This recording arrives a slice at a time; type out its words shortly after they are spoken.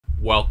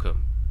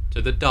Welcome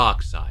to the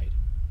dark side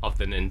of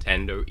the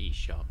Nintendo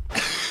eShop.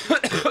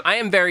 I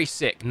am very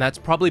sick, and that's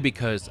probably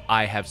because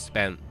I have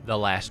spent the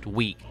last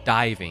week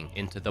diving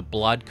into the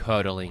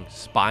blood-curdling,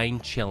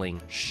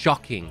 spine-chilling,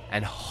 shocking,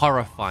 and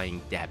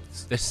horrifying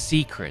depths, the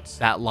secrets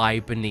that lie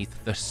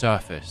beneath the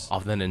surface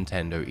of the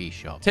Nintendo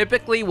eShop.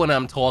 Typically, when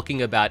I'm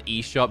talking about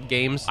eShop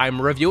games,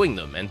 I'm reviewing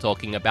them and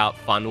talking about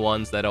fun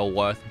ones that are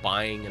worth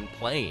buying and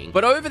playing.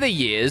 But over the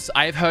years,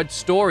 I've heard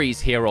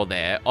stories here or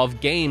there of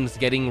games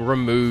getting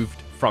removed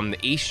from the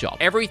eShop.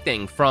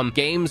 Everything from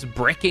games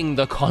bricking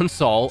the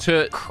console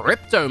to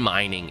crypto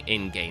mining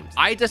in games.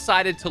 I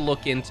decided to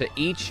look into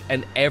each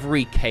and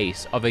every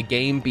case of a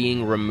game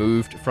being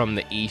removed from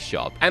the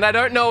eShop. And I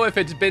don't know if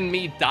it's been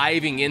me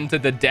diving into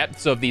the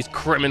depths of these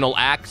criminal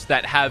acts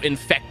that have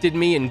infected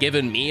me and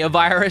given me a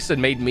virus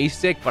and made me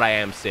sick, but I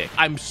am sick.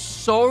 I'm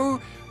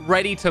so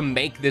ready to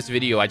make this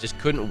video. I just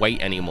couldn't wait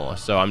anymore,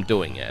 so I'm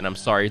doing it. And I'm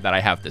sorry that I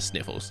have the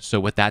sniffles.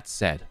 So with that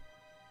said,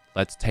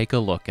 let's take a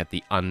look at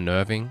the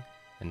unnerving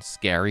and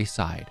scary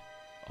side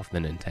of the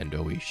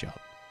Nintendo eShop.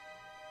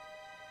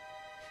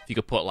 If you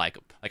could put like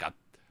a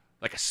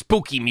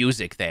spooky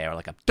music there,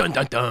 like a dun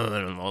dun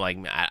dun, or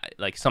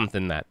like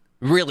something that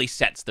really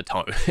sets the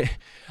tone.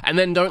 And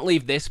then don't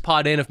leave this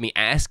part in of me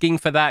asking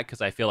for that, because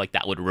I feel like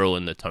that would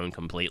ruin the tone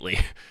completely.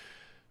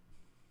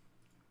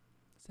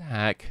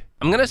 Zach,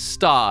 I'm gonna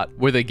start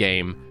with a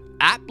game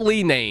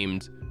aptly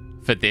named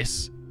for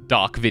this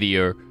dark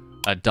video,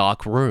 A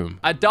Dark Room.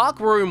 A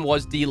Dark Room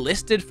was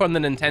delisted from the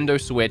Nintendo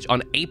Switch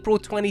on April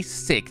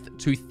 26th,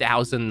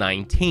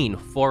 2019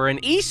 for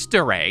an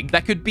Easter egg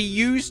that could be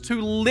used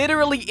to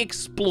literally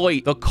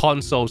exploit the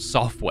console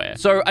software.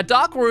 So A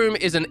Dark Room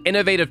is an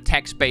innovative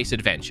text-based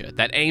adventure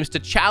that aims to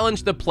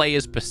challenge the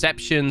player's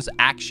perceptions,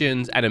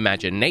 actions, and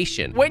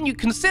imagination. When you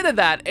consider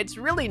that, it's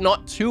really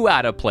not too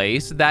out of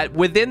place that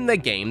within the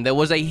game there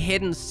was a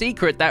hidden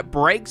secret that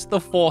breaks the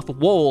fourth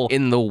wall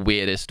in the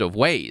weirdest of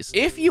ways.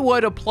 If you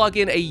were to plug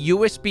in a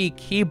USB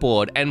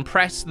keyboard and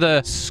press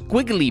the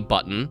squiggly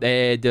button,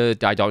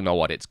 I don't know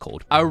what it's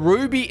called, a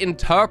Ruby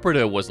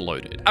interpreter was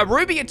loaded. A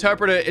Ruby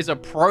interpreter is a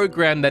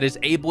program that is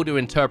able to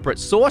interpret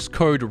source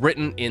code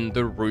written in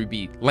the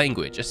Ruby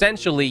language.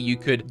 Essentially, you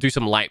could do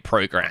some light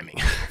programming.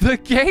 The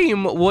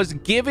game was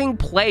giving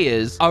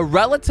players a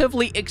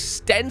relatively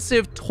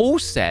extensive tool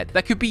set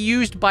that could be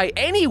used by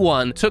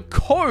anyone to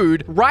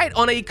code right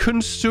on a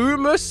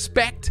consumer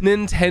spec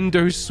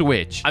Nintendo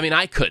Switch. I mean,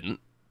 I couldn't,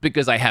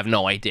 because I have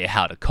no idea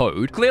how to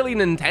code. Clearly,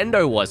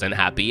 Nintendo wasn't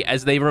happy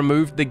as they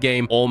removed the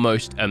game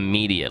almost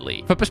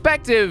immediately. For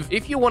perspective,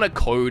 if you want to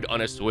code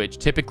on a Switch,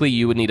 typically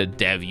you would need a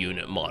dev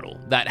unit model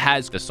that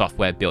has the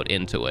software built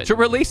into it. To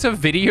release a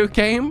video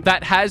game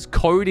that has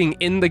coding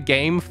in the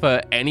game for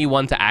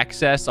anyone to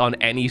access on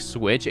any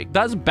Switch, it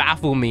does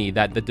baffle me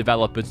that the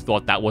developers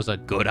thought that was a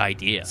good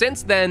idea.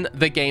 Since then,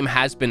 the game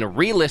has been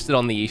relisted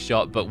on the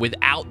eShop, but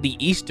without the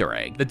Easter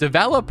egg. The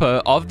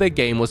developer of the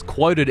game was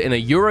quoted in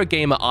a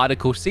Eurogamer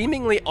article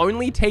seemingly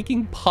only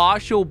taking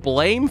partial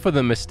blame for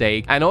the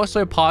mistake and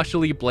also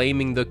partially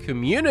blaming the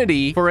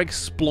community for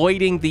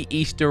exploiting the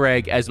Easter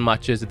egg as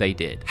much as they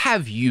did.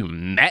 Have you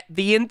met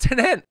the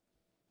internet?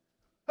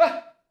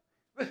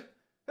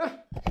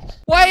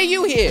 Why are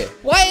you here?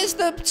 Why is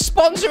the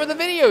sponsor of the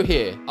video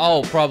here?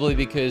 Oh, probably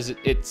because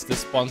it's the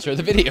sponsor of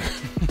the video.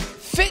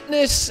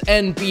 Fitness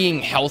and being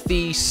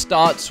healthy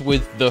starts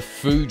with the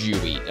food you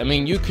eat. I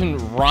mean, you can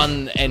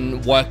run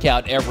and work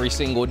out every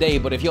single day,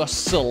 but if you're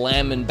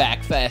slamming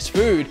back fast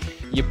food,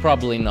 you're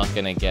probably not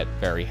gonna get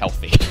very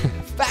healthy.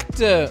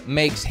 Factor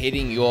makes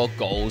hitting your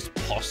goals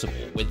possible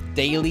with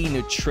daily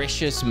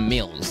nutritious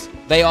meals.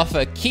 They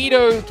offer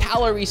keto,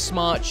 calorie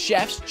smart,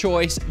 chef's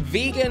choice,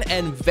 vegan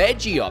and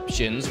veggie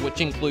options,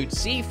 which include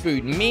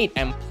seafood, meat,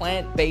 and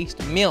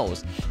plant-based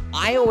meals.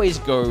 I always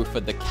go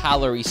for the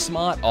calorie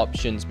smart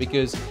options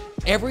because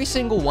every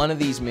single one of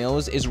these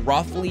meals is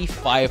roughly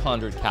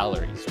 500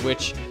 calories,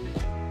 which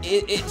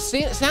it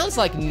sounds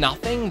like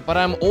nothing, but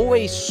I'm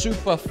always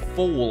super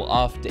full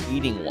after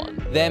eating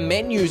one. Their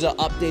menus are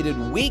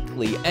updated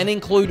weekly and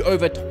include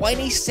over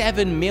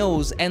 27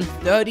 meals and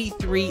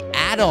 33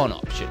 add-on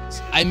options.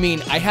 I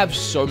mean, I have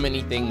so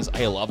many things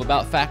I love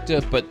about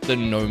Factor, but the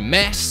no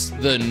mess,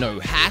 the no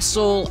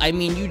hassle, I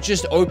mean, you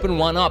just open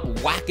one up,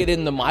 whack it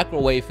in the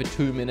microwave for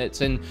 2 minutes,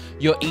 and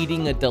you're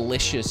eating a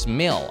delicious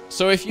meal.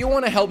 So if you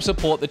want to help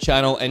support the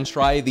channel and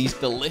try these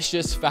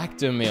delicious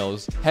Factor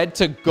meals, head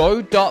to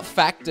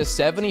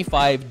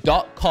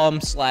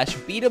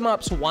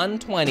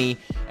go.factor75.com/beatemups120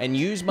 and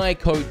use my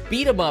code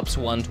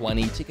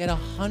beatemups120 to get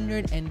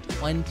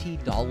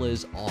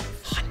 $120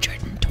 off.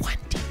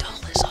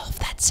 $120 off,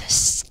 that's a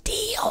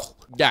steal.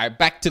 Yeah,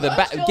 back to the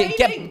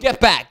get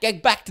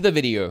back to the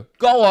video.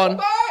 Go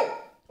on.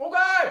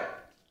 Okay.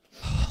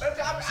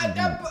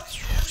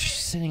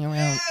 Just sitting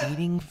around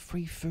eating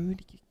free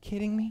food.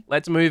 kidding me?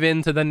 Let's move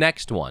into the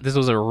next one. This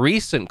was a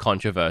recent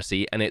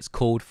controversy, and it's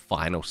called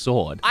Final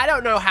Sword. I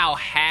don't know how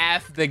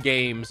half the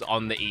games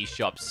on the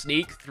eShop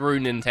sneak through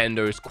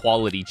Nintendo's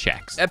quality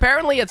checks.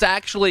 Apparently, it's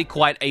actually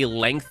quite a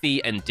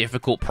lengthy and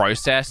difficult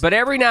process, but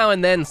every now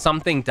and then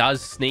something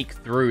does sneak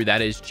through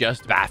that is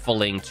just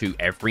baffling to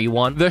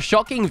everyone. The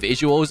shocking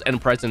visuals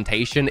and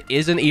presentation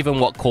isn't even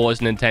what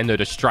caused Nintendo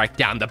to strike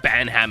down the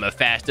ban hammer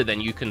faster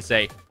than you can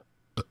say,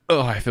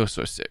 "Oh, I feel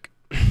so sick."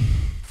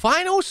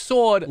 Final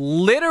Sword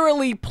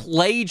literally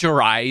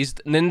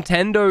plagiarized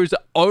Nintendo's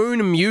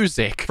own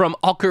music from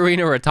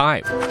Ocarina of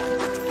Time.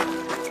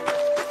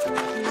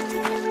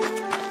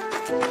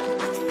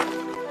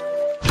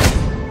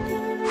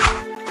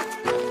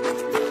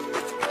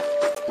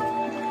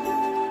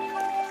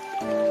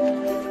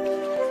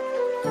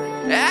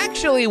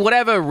 Actually,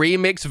 whatever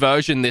remix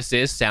version this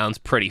is sounds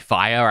pretty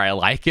fire. I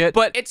like it.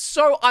 But it's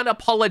so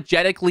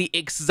unapologetically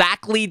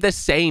exactly the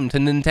same to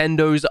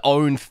Nintendo's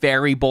own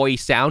Fairy Boy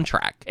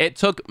soundtrack. It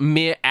took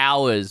mere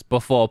hours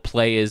before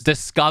players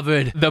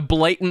discovered the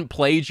blatant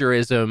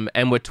plagiarism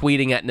and were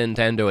tweeting at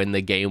Nintendo, and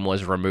the game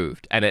was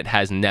removed, and it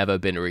has never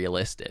been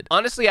relisted.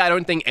 Honestly, I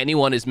don't think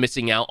anyone is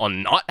missing out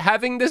on not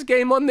having this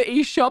game on the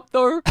eShop,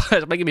 though.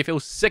 It's making me feel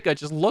sicker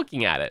just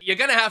looking at it. You're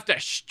gonna have to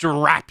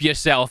strap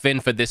yourself in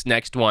for this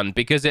next one,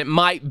 because it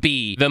might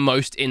be the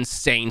most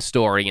insane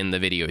story in the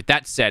video.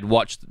 That said,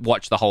 watch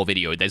the whole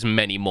video. There's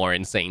many more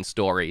insane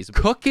stories.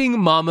 Cooking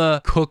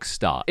Mama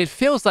Cookstar. It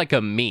feels like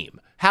a meme.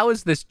 How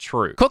is this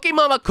true? Cooking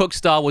Mama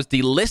Cookstar was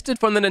delisted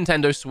from the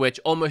Nintendo Switch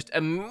almost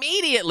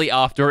immediately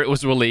after it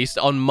was released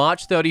on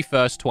March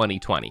 31st,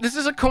 2020. This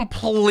is a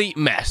complete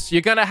mess.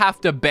 You're gonna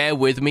have to bear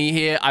with me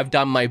here. I've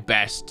done my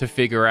best to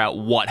figure out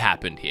what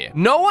happened here.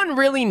 No one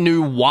really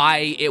knew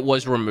why it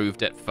was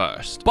removed at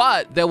first,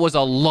 but there was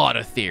a lot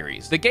of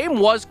theories. The game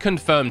was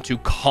confirmed to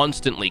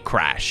constantly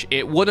crash.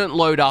 It wouldn't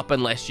load up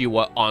unless you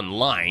were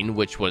online,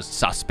 which was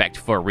suspect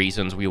for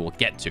reasons we will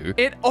get to.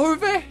 It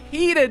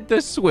overheated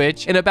the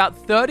Switch in about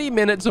 30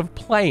 minutes of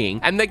playing,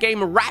 and the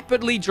game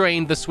rapidly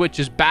drained the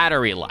Switch's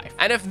battery life.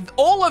 And if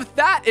all of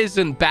that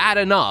isn't bad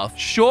enough,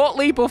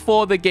 shortly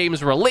before the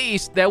game's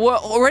release, there were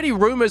already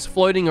rumors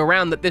floating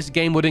around that this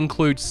game would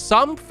include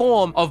some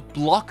form of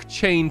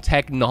blockchain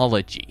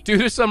technology, due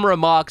to some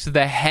remarks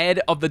the head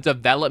of the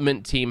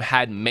development team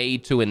had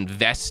made to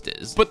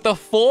investors. But the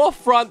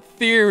forefront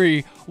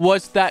theory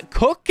was that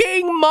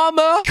Cooking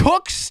Mama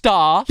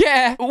Cookstar,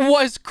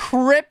 was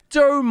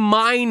crypto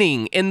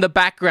mining in the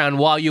background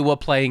while you were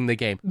playing the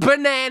game.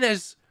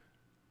 Bananas!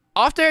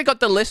 After it got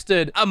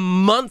delisted, a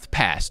month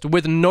passed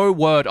with no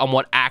word on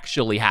what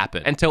actually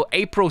happened, until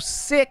April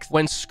 6th,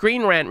 when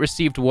Screen Rant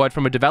received word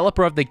from a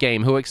developer of the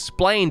game who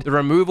explained the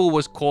removal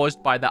was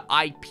caused by the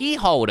IP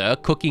holder,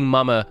 Cooking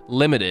Mama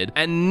Limited,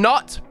 and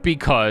not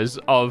because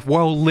of,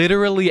 well,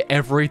 literally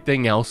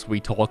everything else we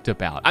talked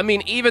about. I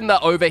mean, even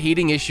the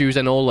overheating issues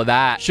and all of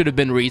that should have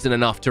been reason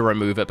enough to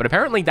remove it, but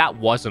apparently that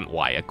wasn't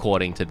why,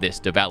 according to this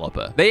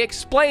developer. They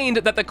explained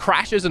that the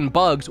crashes and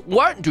bugs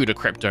weren't due to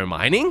crypto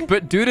mining,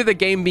 but due to the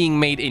game being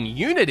made in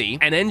Unity,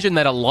 an engine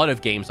that a lot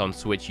of games on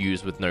Switch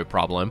use with no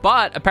problem.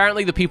 But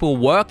apparently the people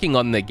working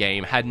on the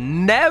game had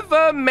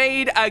never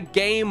made a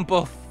game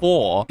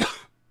before.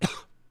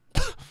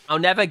 I'll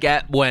never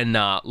get when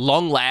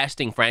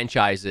long-lasting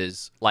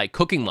franchises like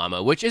Cooking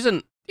Mama, which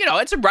isn't, you know,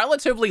 it's a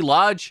relatively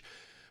large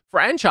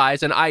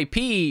franchise and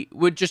IP,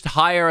 would just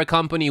hire a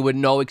company with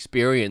no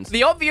experience.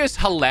 The obvious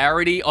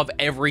hilarity of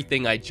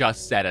everything I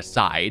just set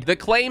aside, the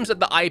claims that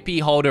the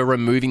IP holder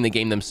removing the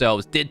game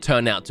themselves did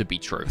turn out to be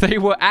true. They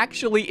were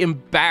actually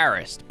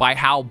embarrassed by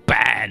how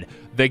bad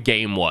the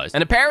game was.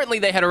 And apparently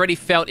they had already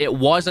felt it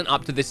wasn't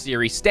up to the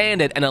series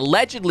standard and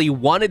allegedly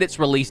wanted its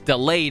release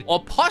delayed,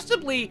 or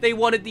possibly they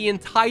wanted the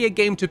entire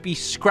game to be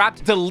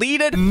scrapped,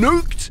 deleted,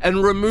 nuked,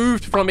 and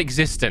removed from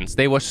existence.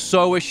 They were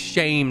so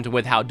ashamed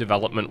with how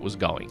development was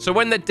going. So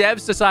when the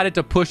devs decided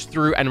to push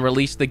through and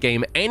release the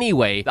game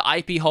anyway, the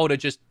IP holder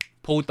just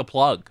pulled the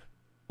plug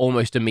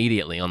almost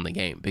immediately on the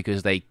game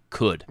because they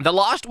could. The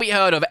last we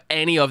heard of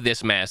any of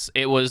this mess,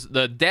 it was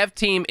the dev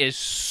team is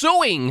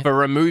suing for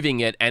removing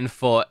it and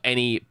for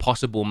any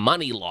possible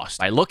money lost.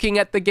 By looking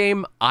at the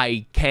game,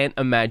 I can't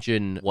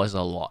imagine was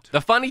a lot. The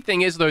funny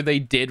thing is, though, they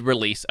did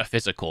release a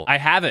physical. I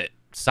have it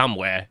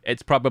somewhere.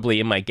 It's probably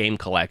in my game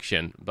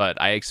collection,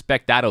 but I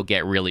expect that'll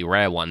get really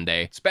rare one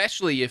day,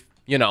 especially if,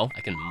 you know,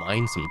 I can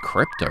mine some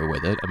crypto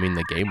with it. I mean,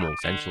 the game will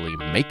essentially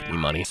make me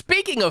money.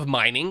 Speaking of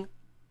mining,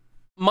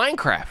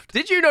 Minecraft.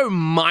 Did you know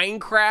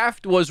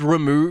Minecraft was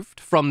removed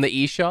from the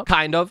eShop?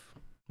 Kind of.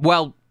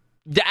 Well,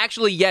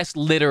 actually, yes,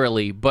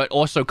 literally, but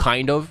also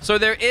kind of. So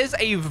there is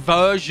a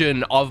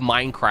version of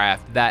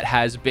Minecraft that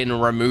has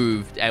been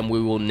removed and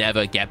we will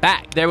never get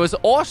back. There was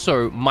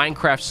also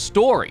Minecraft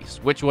Stories,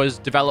 which was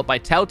developed by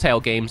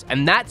Telltale Games,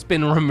 and that's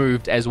been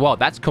removed as well.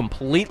 That's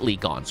completely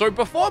gone. So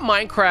before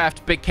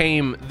Minecraft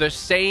became the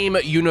same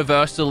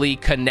universally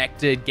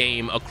connected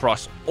game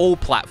across all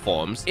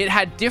platforms, it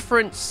had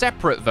different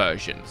separate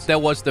versions. There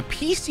was the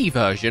PC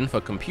version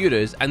for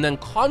computers, and then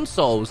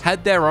consoles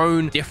had their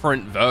own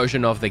different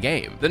version of the game.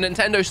 game. The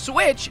Nintendo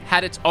Switch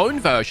had its own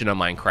version of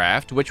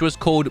Minecraft, which was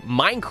called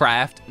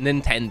Minecraft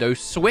Nintendo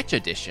Switch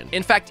Edition.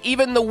 In fact,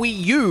 even the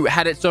Wii U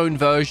had its own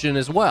version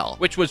as well,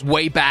 which was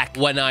way back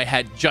when I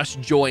had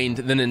just joined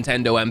the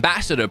Nintendo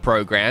Ambassador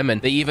program,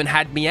 and they even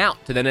had me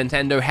out to the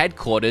Nintendo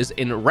headquarters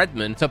in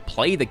Redmond to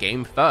play the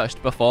game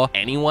first before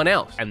anyone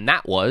else. And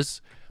that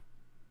was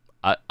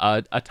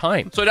a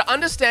time. So to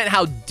understand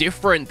how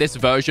different this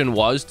version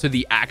was to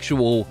the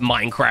actual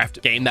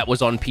Minecraft game that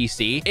was on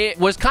PC, it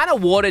was kind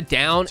of watered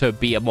down to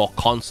be a more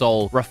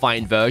console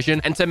refined version.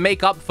 And to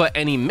make up for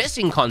any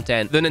missing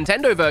content, the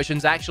Nintendo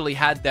versions actually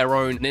had their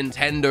own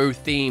Nintendo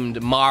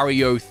themed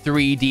Mario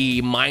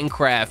 3D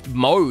Minecraft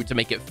mode to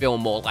make it feel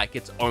more like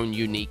its own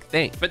unique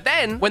thing. But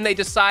then when they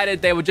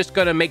decided they were just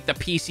going to make the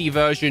PC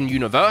version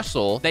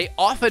universal, they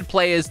offered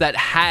players that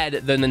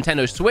had the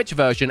Nintendo Switch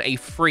version a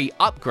free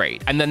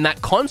upgrade. And then that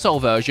console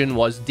version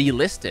was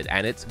delisted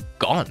and it's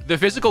gone. The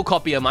physical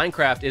copy of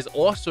Minecraft is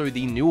also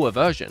the newer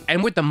version.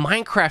 And with the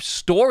Minecraft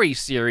Story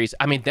series,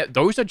 I mean,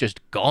 those are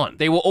just gone.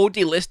 They were all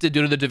delisted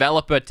due to the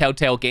developer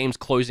Telltale Games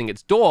closing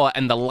its door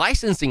and the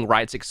licensing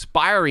rights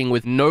expiring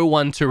with no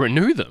one to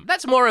renew them.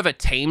 That's more of a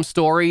tame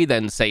story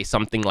than, say,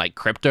 something like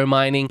crypto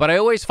mining, but I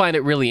always find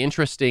it really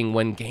interesting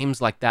when games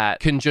like that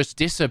can just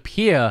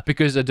disappear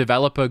because a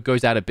developer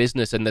goes out of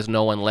business and there's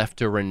no one left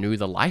to renew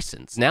the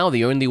license. Now,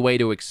 the only way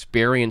to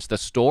experience the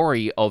story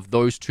of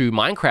those two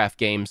Minecraft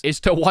games is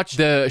to watch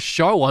the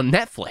show on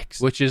Netflix,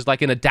 which is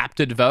like an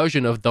adapted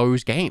version of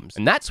those games.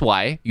 And that's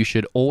why you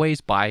should always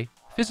buy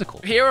physical.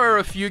 Here are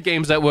a few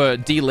games that were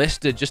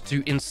delisted just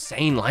due to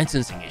insane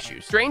licensing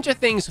issues. Stranger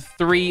Things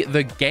 3,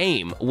 the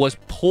game, was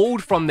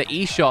pulled from the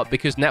eShop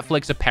because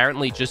Netflix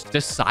apparently just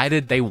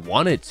decided they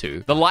wanted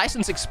to. The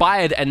license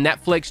expired and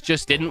Netflix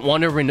just didn't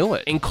want to renew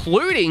it,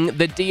 including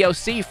the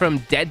DLC from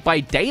Dead by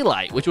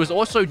Daylight, which was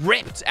also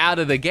ripped out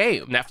of the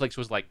game. Netflix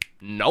was like,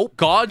 nope.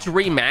 Gods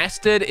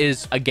Remastered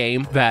is a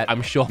game that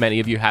I'm sure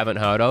many of you haven't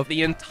heard of.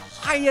 The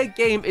entire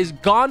game is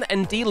gone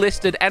and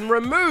delisted and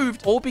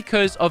removed, all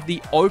because of the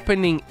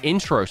opening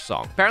intro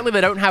song. Apparently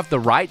they don't have the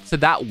rights to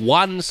that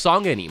one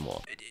song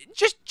anymore.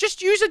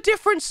 Just use a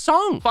different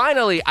song.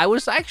 Finally, I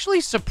was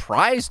actually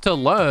surprised to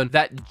learn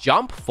that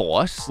Jump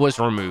Force was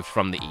removed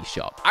from the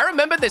eShop. I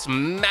remember this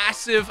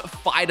massive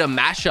fighter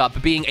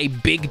mashup being a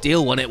big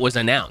deal when it was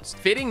announced.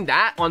 Fitting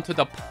that onto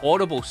the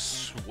portable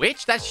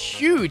Switch, that's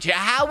huge.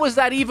 How was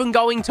that even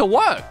going to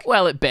work?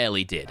 Well, it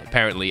barely did.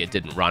 Apparently, it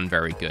didn't run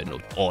very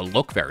good or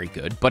look very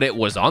good, but it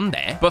was on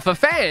there. But for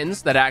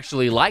fans that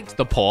actually liked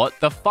the port,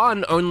 the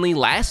fun only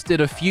lasted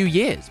a few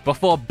years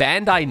before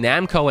Bandai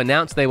Namco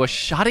announced they were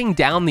shutting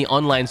down the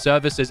online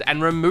services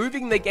and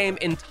removing the game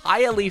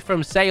entirely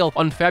from sale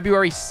on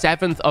February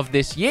 7th of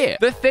this year.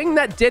 The thing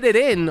that did it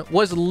in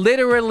was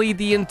literally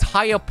the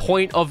entire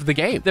point of the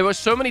game. There were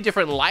so many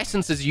different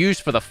licenses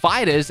used for the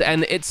fighters,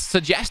 and it's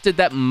suggested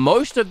that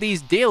most of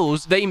these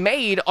deals they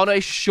made on a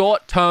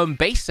short-term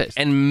basis.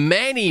 And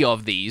many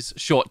of these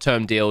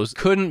short-term deals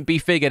couldn't be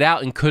figured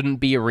out and couldn't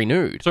be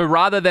renewed. So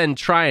rather than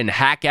try and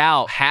hack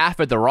out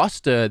half of the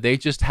roster, they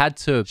just had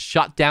to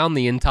shut down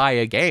the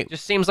entire game.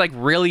 Just seems like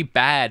really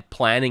bad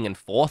planning and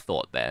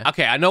forethought there.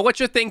 Okay, I know what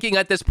you're thinking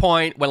at this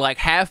point. We're like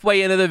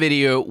halfway into the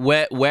video.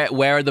 Where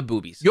are the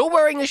boobies? You're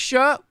wearing a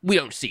shirt. We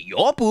don't see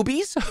your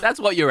boobies. That's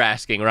what you're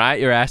asking, right?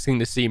 You're asking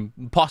to see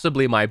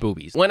possibly my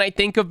boobies. When I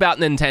think about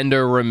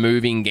Nintendo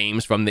removing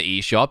games from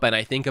the eShop, and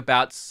I think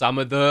about some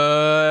of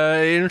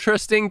the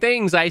interesting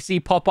things I see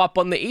pop up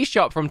on the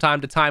eShop from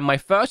time to time, my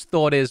first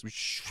thought is,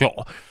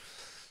 sure,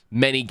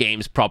 many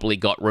games probably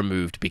got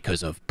removed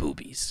because of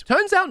boobies.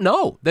 Turns out,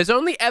 no. There's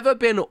only ever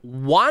been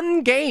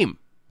one game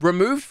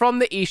removed from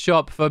the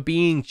eShop for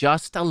being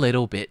just a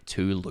little bit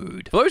too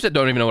lewd. For those that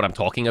don't even know what I'm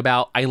talking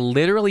about, I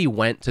literally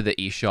went to the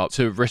eShop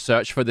to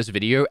research for this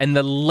video, and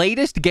the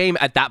latest game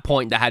at that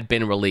point that had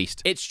been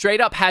released, it straight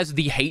up has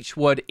the H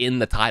word in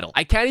the title.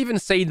 I can't even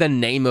say the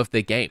name of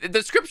the game. The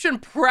description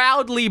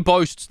proudly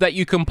boasts that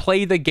you can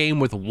play the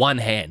game with one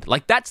hand.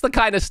 Like, that's the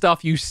kind of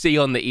stuff you see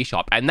on the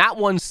eShop, and that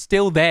one's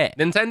still there.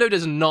 Nintendo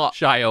does not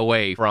shy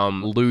away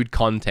from lewd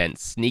content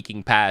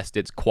sneaking past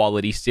its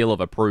quality seal of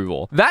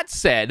approval. That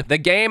said, the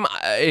game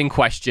in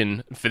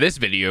question for this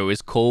video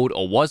is called,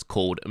 or was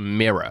called,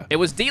 Mirror. It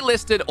was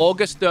delisted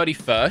August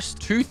 31st,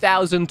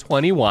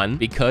 2021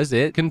 because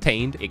it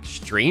contained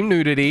extreme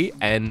nudity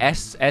and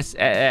SS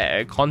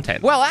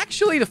content. Well,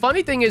 actually, the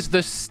funny thing is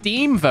the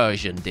Steam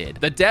version did.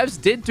 The devs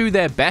did do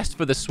their best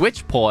for the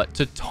Switch port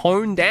to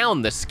tone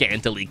down the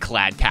scantily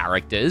clad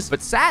characters,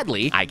 but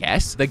sadly, I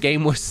guess, the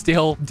game was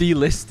still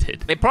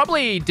delisted. It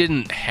probably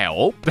didn't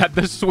help that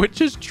the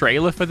Switch's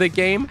trailer for the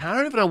game, I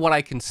don't even know what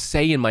I can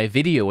say in my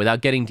video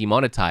without getting getting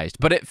demonetized,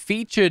 but it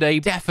featured a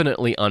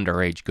definitely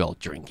underage girl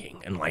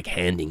drinking and like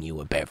handing you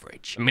a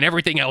beverage. I mean,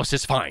 everything else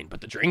is fine, but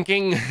the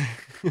drinking...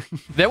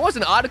 There was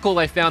an article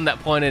I found that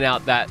pointed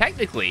out that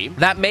technically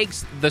that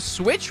makes the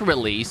Switch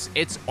release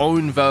its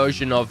own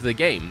version of the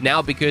game.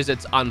 Now, because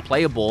it's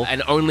unplayable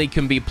and only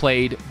can be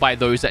played by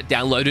those that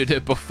downloaded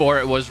it before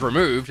it was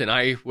removed, and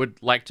I would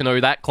like to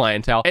know that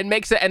clientele, it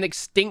makes it an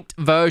extinct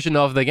version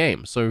of the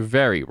game. So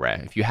very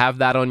rare. If you have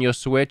that on your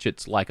Switch,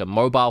 it's like a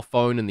mobile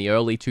phone in the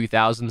early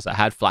 2000s that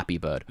had Flappy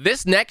Bird.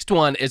 This next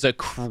one is a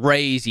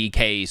crazy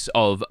case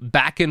of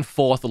back and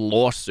forth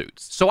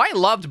lawsuits. So I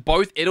loved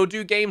both It'll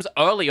Do games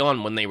early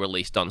on when they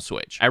released on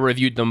Switch. I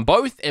reviewed them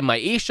both in my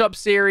eShop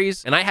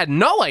series, and I had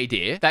no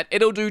idea that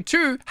It'll Do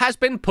 2 has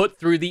been put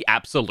through the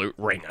absolute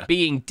ringer,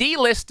 being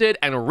delisted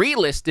and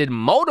relisted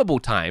multiple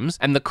times,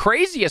 and the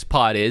craziest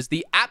part is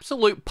the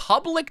absolute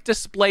public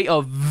display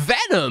of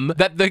venom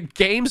that the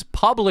game's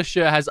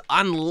publisher has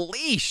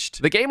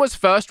unleashed. The game was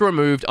first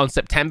removed on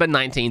September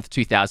 19th,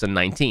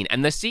 2019,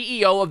 and the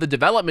CEO of the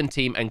development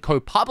team and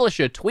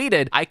co-publisher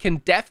tweeted, "I can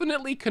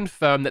definitely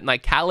confirm that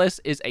Nicalis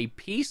is a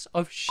piece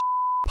of shit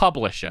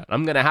publisher."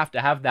 I'm gonna have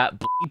to have that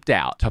bleeped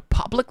out to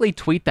publicly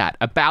tweet that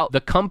about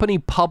the company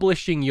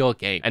publishing your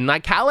game. And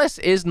Nicalis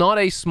is not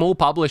a small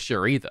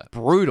publisher either.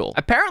 Brutal.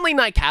 Apparently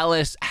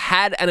Nicalis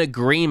had an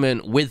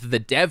agreement with the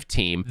dev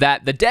team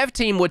that the dev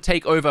team would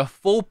take over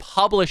full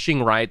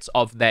publishing rights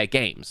of their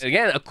games.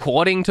 Again,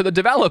 according to the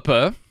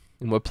developer,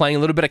 and we're playing a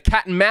little bit of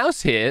cat and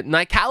mouse here,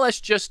 Nicalis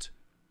just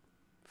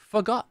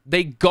forgot.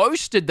 They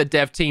ghosted the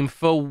dev team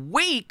for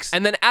weeks,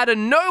 and then out of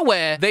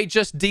nowhere, they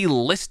just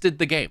delisted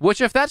the game. Which,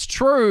 if that's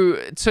true,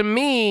 to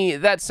me,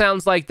 that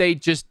sounds like they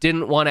just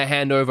didn't want to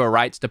hand over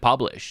rights to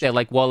publish. They're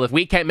like, well, if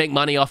we can't make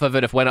money off of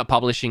it, if we're not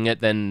publishing it,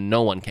 then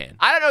no one can.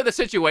 I don't know the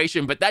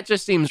situation, but that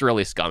just seems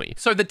really scummy.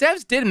 So the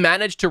devs did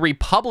manage to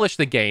republish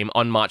the game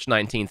on March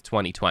 19th,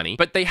 2020,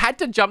 but they had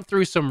to jump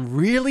through some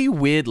really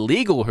weird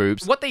legal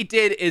hoops. What they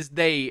did is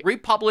they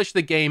republished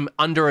the game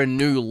under a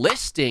new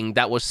listing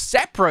that was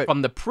separate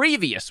from the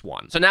previous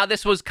one. So now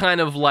this was kind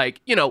of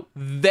like, you know,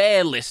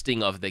 their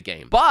listing of the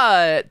game.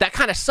 But that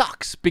kind of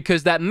sucks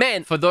because that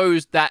meant for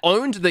those that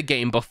owned the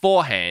game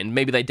beforehand,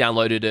 maybe they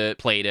downloaded it,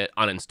 played it,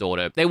 uninstalled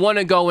it, they want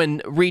to go and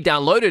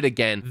re-download it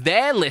again,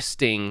 their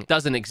listing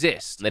doesn't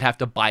exist. They'd have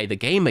to buy the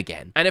game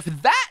again. And if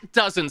that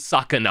doesn't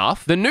suck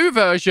enough, the new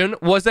version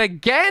was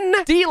again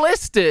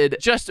delisted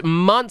just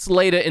months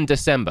later in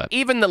December.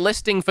 Even the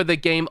listing for the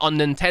game on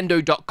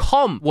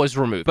Nintendo.com was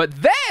removed. But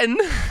then,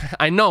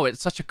 I know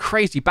it's such a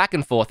crazy back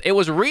and forth, it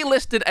was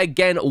relisted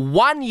again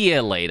 1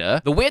 year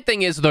later. The weird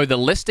thing is, though, the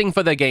listing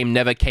for the game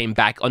never came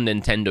back on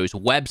Nintendo's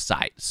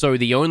website. So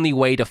the only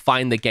way to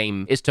find the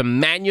game is to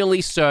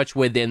manually search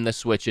within the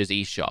Switch's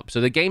eShop.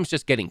 So the game's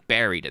just getting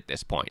buried at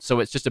this point. So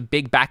it's just a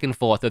big back and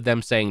forth of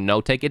them saying,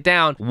 no, take it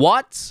down.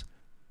 What?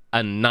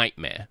 A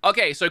nightmare.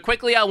 Okay, so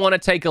quickly I want to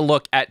take a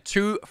look at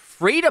two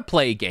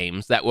free-to-play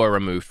games that were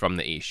removed from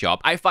the eShop.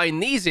 I find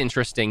these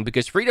interesting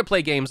because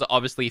free-to-play games are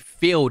obviously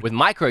filled with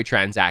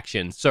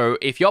microtransactions. So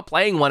if you're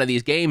playing one of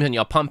these games and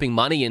you're pumping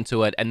money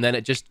into it and then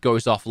it just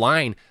goes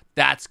offline,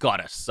 that's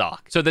gotta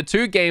suck. So the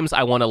two games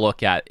I want to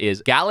look at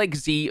is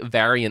Galaxy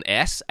Variant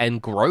S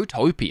and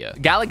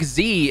Growtopia.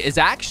 Galaxy is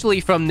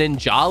actually from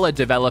Ninjala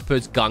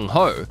developers Gung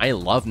Ho. I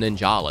love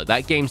Ninjala.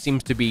 That game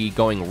seems to be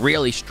going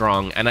really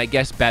strong, and I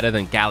guess better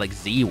than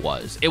Galaxy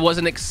was. It was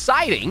an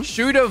exciting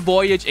shooter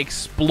voyage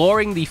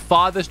exploring the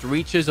farthest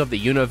reaches of the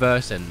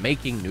universe and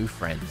making new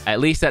friends. At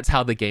least that's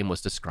how the game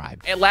was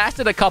described. It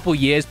lasted a couple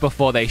years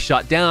before they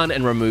shut down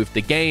and removed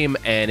the game,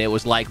 and it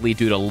was likely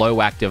due to low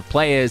active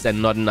players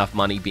and not enough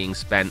money being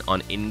spent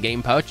on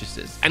in-game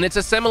purchases. And it's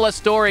a similar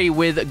story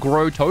with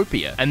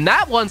Growtopia, and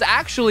that one's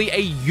actually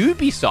a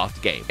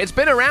Ubisoft game. It's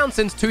been around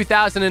since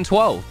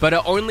 2012, but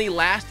it only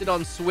lasted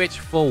on Switch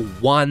for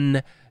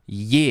 1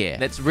 year.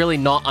 That's really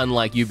not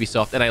unlike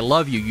Ubisoft, and I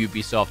love you,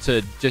 Ubisoft,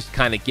 to just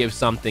kind of give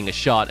something a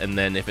shot, and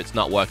then if it's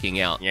not working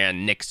out, yeah,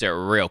 nix it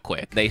real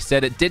quick. They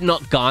said it did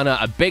not garner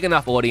a big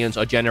enough audience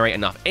or generate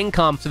enough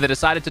income, so they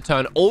decided to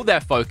turn all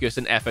their focus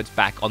and efforts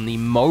back on the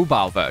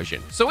mobile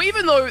version. So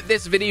even though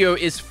this video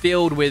is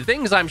filled with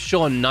things I'm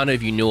sure none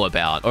of you knew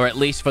about, or at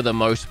least for the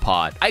most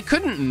part, I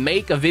couldn't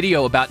make a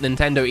video about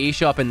Nintendo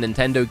eShop and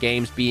Nintendo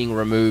games being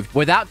removed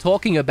without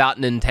talking about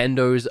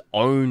Nintendo's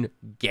own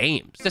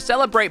games. To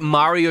celebrate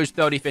Mario's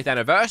 35th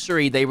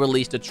anniversary, they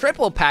released a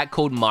triple pack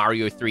called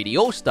Mario 3D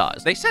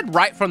All-Stars. They said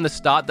right from the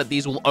start that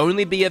these will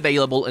only be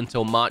available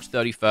until March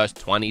 31st,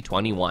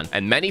 2021,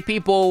 and many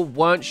people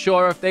weren't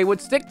sure if they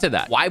would stick to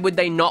that. Why would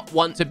they not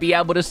want to be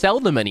able to sell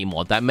them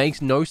anymore? That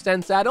makes no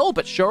sense at all,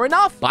 but sure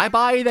enough,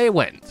 bye-bye they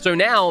went. So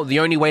now,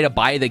 the only way to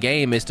buy the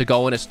game is to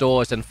go into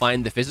stores and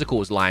find the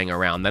physicals lying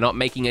around. They're not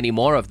making any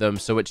more of them,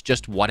 so it's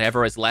just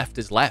whatever is left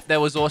is left. There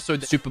was also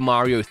the Super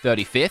Mario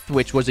 35th,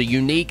 which was a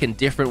unique and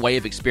different way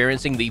of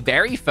experiencing the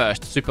very very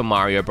first Super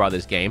Mario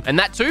Brothers game, and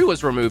that too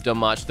was removed on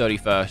March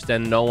 31st,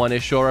 and no one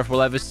is sure if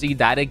we'll ever see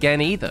that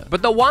again either.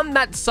 But the one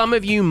that some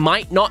of you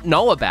might not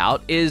know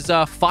about is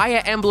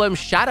Fire Emblem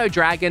Shadow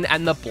Dragon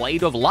and the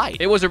Blade of Light.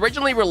 It was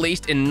originally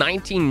released in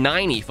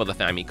 1990 for the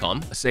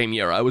Famicom, the same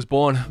year I was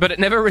born, but it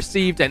never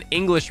received an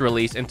English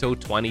release until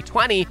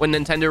 2020 when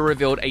Nintendo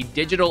revealed a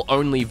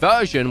digital-only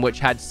version which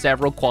had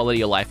several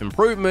quality of life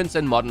improvements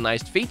and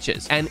modernized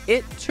features, and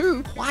it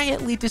too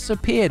quietly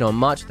disappeared on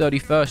March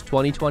 31st,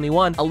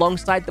 2021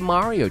 alongside the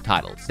Mario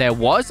titles. There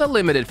was a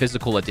limited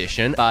physical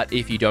edition, but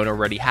if you don't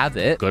already have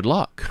it, good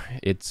luck.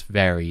 It's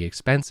very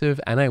expensive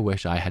and I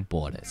wish I had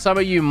bought it. Some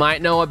of you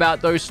might know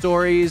about those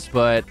stories,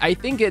 but I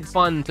think it's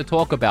fun to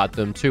talk about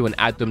them too and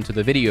add them to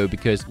the video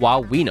because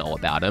while we know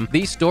about them,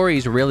 these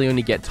stories really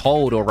only get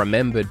told or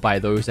remembered by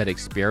those that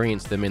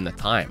experienced them in the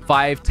time.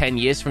 5-10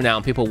 years from now,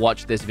 and people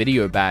watch this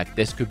video back,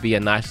 this could be a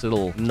nice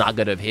little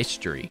nugget of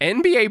history.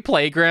 NBA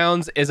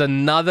Playgrounds is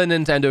another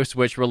Nintendo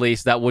Switch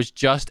release that was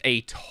just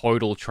a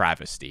total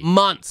travesty.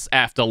 Months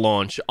after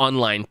launch,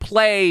 online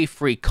play,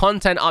 free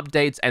content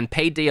updates, and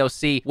paid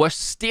DLC were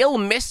still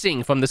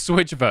missing from the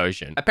Switch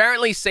version.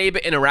 Apparently, Saber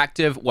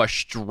Interactive was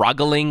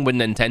struggling with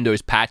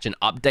Nintendo's patch and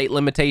update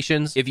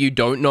limitations. If you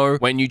don't know,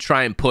 when you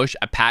try and push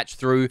a patch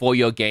through for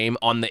your game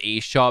on the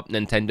eShop,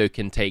 Nintendo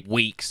can take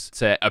weeks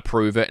to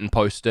approve it and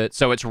post it.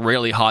 So it's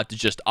really hard to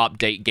just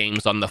update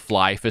games on the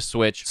fly for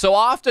Switch. So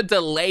after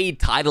delayed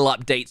title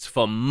updates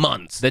for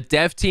months, the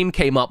dev team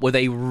came up with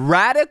a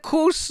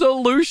radical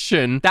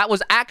solution that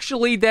was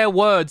actually their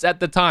words at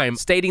the time,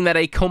 stating that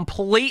a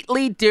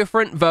completely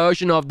different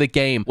version of the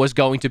game was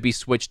going to be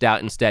switched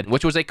out instead,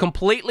 which was a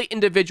completely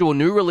individual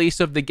new release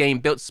of the game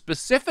built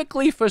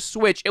specifically for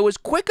Switch. It was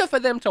quicker for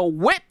them to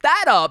whip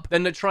that up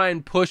than to try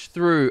and push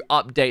through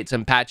updates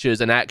and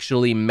patches and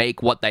actually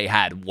make what they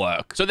had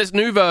work. So this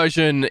new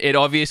version, it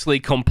obviously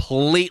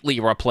completely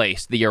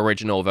replaced the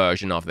original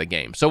version of the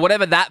game. So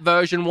whatever that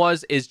version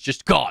was is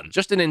just gone.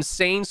 Just an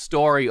insane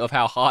story of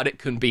how hard it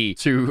can be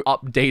to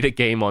update a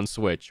game on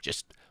Switch.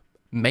 Just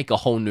make a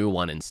whole new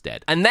one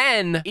instead. And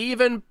then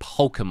even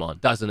Pokemon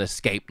doesn't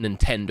escape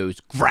Nintendo's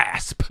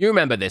grasp. You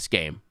remember this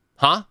game,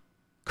 huh?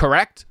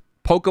 Correct?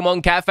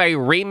 Pokemon Cafe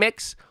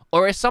Remix?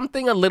 Or is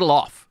something a little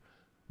off?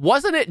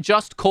 Wasn't it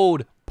just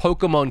called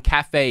Pokemon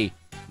Cafe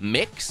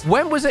Mix?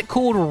 When was it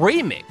called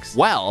Remix?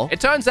 Well,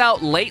 it turns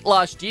out late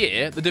last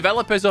year, the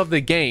developers of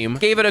the game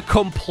gave it a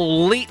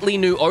completely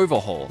new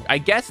overhaul. I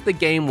guess the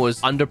game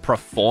was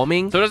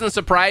underperforming, so it doesn't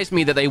surprise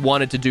me that they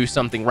wanted to do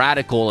something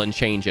radical and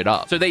change it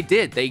up. So they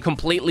did. They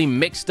completely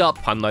mixed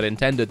up, pun not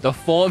intended, the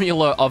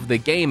formula of the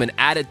game and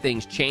added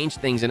things,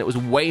 changed things, and it was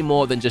way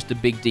more than just a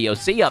big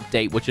DLC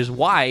update, which is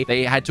why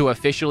they had to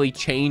officially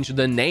change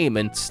the name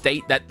and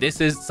state that this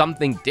is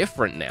something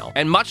different now.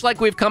 And much like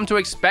we've come to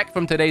expect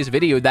from today's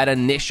video, that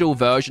initial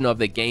version of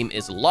the game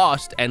is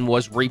lost and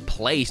was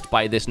replaced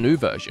by this new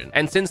version.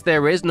 And since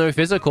there is no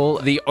physical,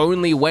 the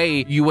only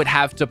way you would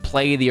have to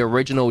play the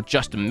original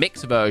just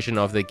mix version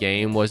of the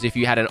game was if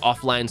you had an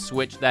offline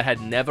Switch that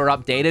had never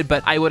updated,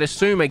 but I would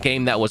assume a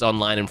game that was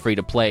online and free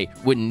to play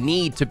would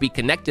need to be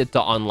connected to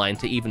online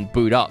to even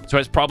boot up. So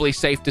it's probably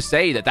safe to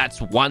say that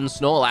that's one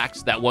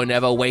Snorlax that will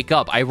never wake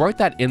up. I wrote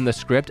that in the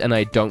script and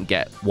I don't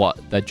get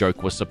what the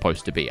joke was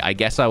supposed to be. I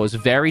guess I was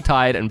very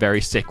tired and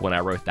very sick when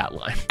I wrote that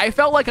line. I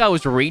felt like I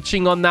was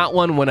reaching on that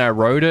one when I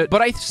wrote it,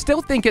 but I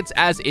still think it's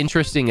as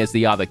interesting as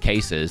the other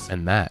cases.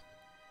 And that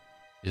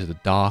is the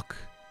dark,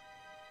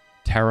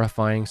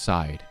 terrifying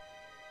side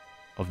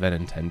of the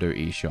Nintendo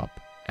eShop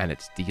and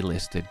its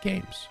delisted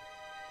games.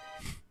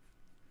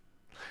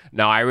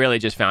 No, I really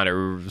just found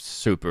it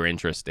super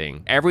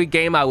interesting. Every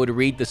game I would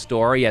read the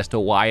story as to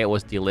why it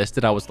was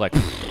delisted, I was like,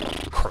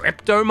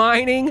 crypto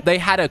mining? They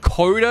had a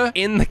coder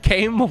in the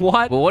game?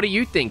 What? Well, what do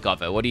you think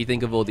of it? What do you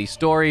think of all these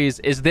stories?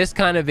 Is this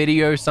kind of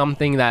video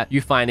something that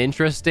you find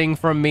interesting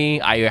from me?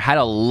 I had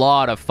a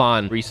lot of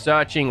fun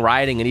researching,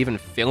 writing, and even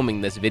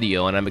filming this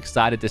video, and I'm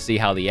excited to see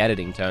how the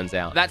editing turns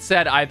out. That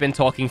said, I've been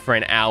talking for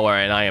an hour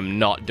and I am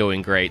not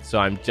doing great, so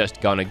I'm just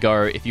gonna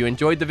go. If you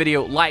enjoyed the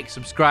video, like,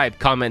 subscribe,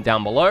 comment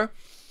down below.